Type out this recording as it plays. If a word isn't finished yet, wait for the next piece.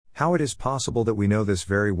How it is possible that we know this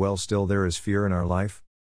very well still there is fear in our life?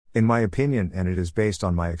 In my opinion, and it is based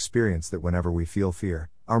on my experience, that whenever we feel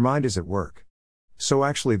fear, our mind is at work. So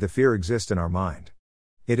actually the fear exists in our mind.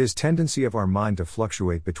 It is tendency of our mind to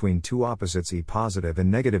fluctuate between two opposites, a positive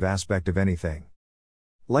and negative aspect of anything.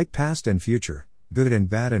 Like past and future, good and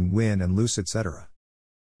bad and win and lose, etc.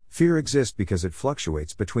 Fear exists because it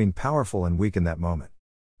fluctuates between powerful and weak in that moment.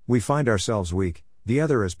 We find ourselves weak, the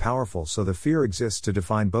other is powerful, so the fear exists to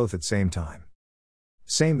define both at same time.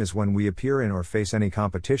 Same as when we appear in or face any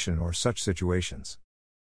competition or such situations.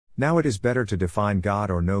 Now it is better to define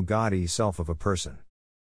God or no God, self of a person.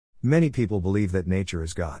 Many people believe that nature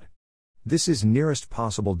is God. This is nearest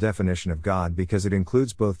possible definition of God because it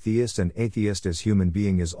includes both theist and atheist, as human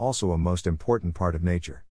being is also a most important part of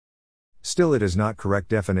nature. Still it is not correct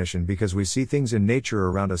definition because we see things in nature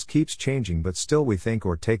around us keeps changing, but still we think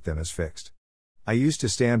or take them as fixed. I used to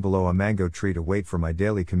stand below a mango tree to wait for my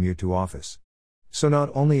daily commute to office. So not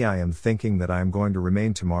only I am thinking that I am going to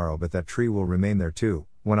remain tomorrow, but that tree will remain there too,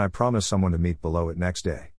 when I promise someone to meet below it next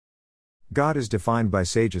day. God is defined by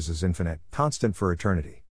sages as infinite, constant for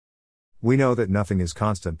eternity. We know that nothing is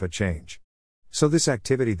constant but change. So this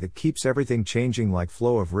activity that keeps everything changing like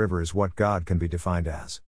flow of river is what God can be defined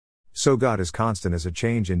as. So God is constant as a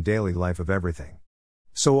change in daily life of everything.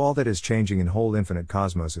 So all that is changing in whole infinite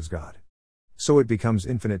cosmos is God. So it becomes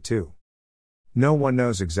infinite too. No one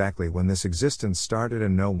knows exactly when this existence started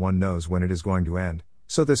and no one knows when it is going to end,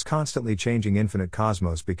 so this constantly changing infinite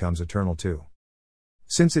cosmos becomes eternal too.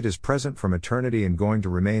 Since it is present from eternity and going to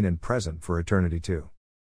remain in present for eternity too.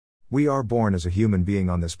 We are born as a human being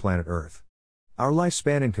on this planet Earth. Our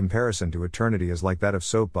lifespan in comparison to eternity is like that of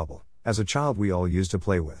soap bubble, as a child we all used to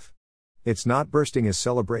play with. Its not bursting is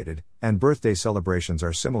celebrated, and birthday celebrations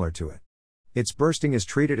are similar to it. Its bursting is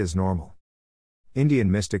treated as normal.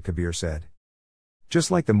 Indian mystic Kabir said,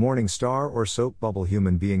 just like the morning star or soap bubble,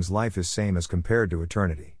 human being's life is same as compared to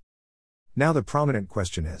eternity. Now the prominent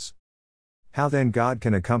question is, how then God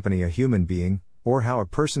can accompany a human being, or how a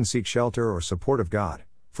person seek shelter or support of God,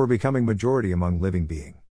 for becoming majority among living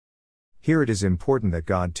being. Here it is important that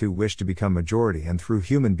God too wish to become majority, and through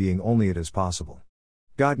human being only it is possible.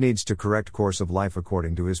 God needs to correct course of life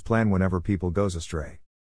according to his plan whenever people goes astray.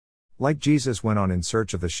 Like Jesus went on in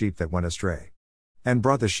search of the sheep that went astray. And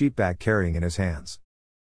brought the sheep back carrying in his hands.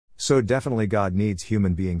 So definitely God needs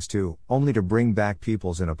human beings too, only to bring back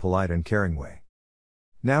peoples in a polite and caring way.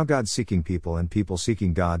 Now God seeking people and people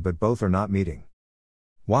seeking God, but both are not meeting.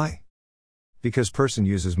 Why? Because person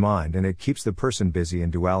uses mind and it keeps the person busy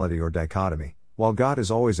in duality or dichotomy, while God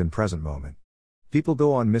is always in present moment. People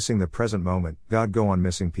go on missing the present moment, God go on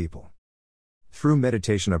missing people. Through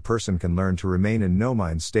meditation a person can learn to remain in no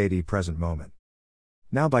mind state, present moment.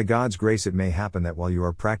 Now by God's grace it may happen that while you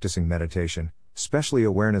are practicing meditation, especially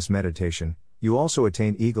awareness meditation, you also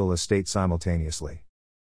attain egoless state simultaneously.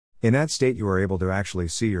 In that state you are able to actually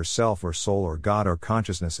see yourself or soul or God or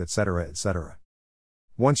consciousness, etc., etc.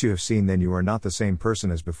 Once you have seen, then you are not the same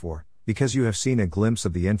person as before, because you have seen a glimpse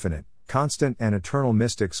of the infinite, constant and eternal.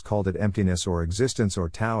 Mystics called it emptiness or existence or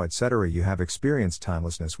Tao, etc. You have experienced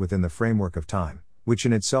timelessness within the framework of time, which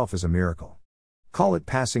in itself is a miracle. Call it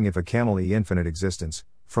passing if a camel infinite existence,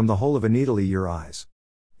 from the hole of a needle your eyes.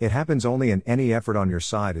 It happens only, and any effort on your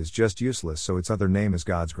side is just useless, so its other name is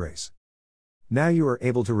God's grace. Now you are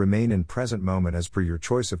able to remain in present moment as per your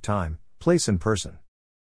choice of time, place and person.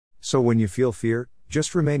 So when you feel fear,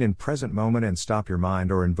 just remain in present moment and stop your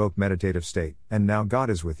mind or invoke meditative state, and now God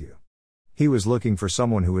is with you. He was looking for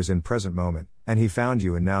someone who is in present moment, and he found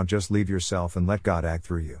you, and now just leave yourself and let God act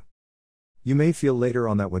through you. You may feel later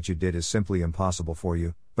on that what you did is simply impossible for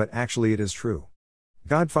you, but actually it is true.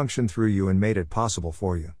 God functioned through you and made it possible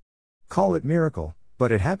for you. Call it miracle,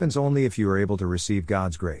 but it happens only if you are able to receive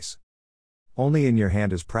God's grace. Only in your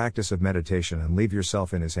hand is practice of meditation and leave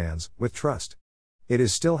yourself in his hands, with trust. It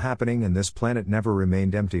is still happening, and this planet never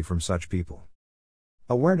remained empty from such people.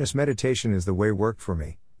 Awareness meditation is the way worked for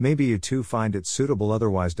me, maybe you too find it suitable,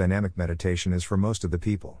 otherwise dynamic meditation is for most of the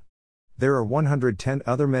people. There are 110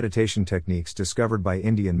 other meditation techniques discovered by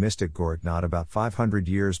Indian mystic Goraknath about 500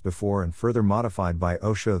 years before and further modified by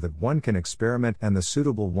Osho that one can experiment, and the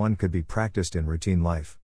suitable one could be practiced in routine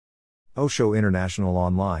life. Osho International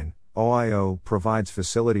Online, OIO, provides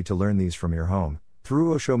facility to learn these from your home,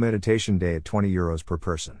 through Osho Meditation Day at €20 per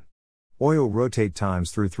person. OIO rotate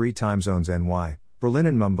times through 3 time zones: NY, Berlin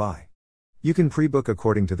and Mumbai. You can pre-book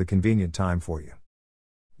according to the convenient time for you.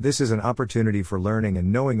 This is an opportunity for learning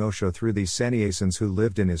and knowing Osho through these sannyasins who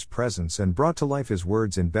lived in his presence and brought to life his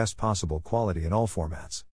words in best possible quality in all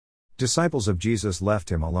formats. Disciples of Jesus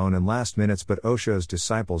left him alone in last minutes, but Osho's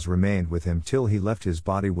disciples remained with him till he left his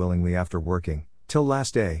body willingly after working, till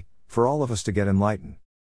last day, for all of us to get enlightened.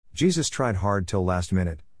 Jesus tried hard till last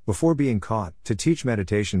minute, before being caught, to teach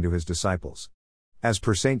meditation to his disciples. As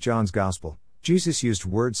per St. John's Gospel, Jesus used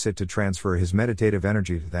word sit to transfer his meditative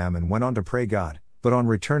energy to them and went on to pray God, but on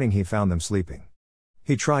returning he found them sleeping.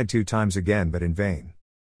 He tried 2 times again but in vain.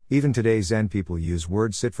 Even today Zen people use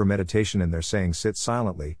word sit for meditation in their saying sit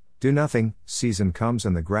silently, do nothing, season comes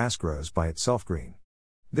and the grass grows by itself green.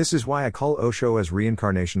 This is why I call Osho as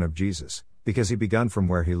reincarnation of Jesus, because he begun from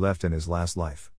where he left in his last life.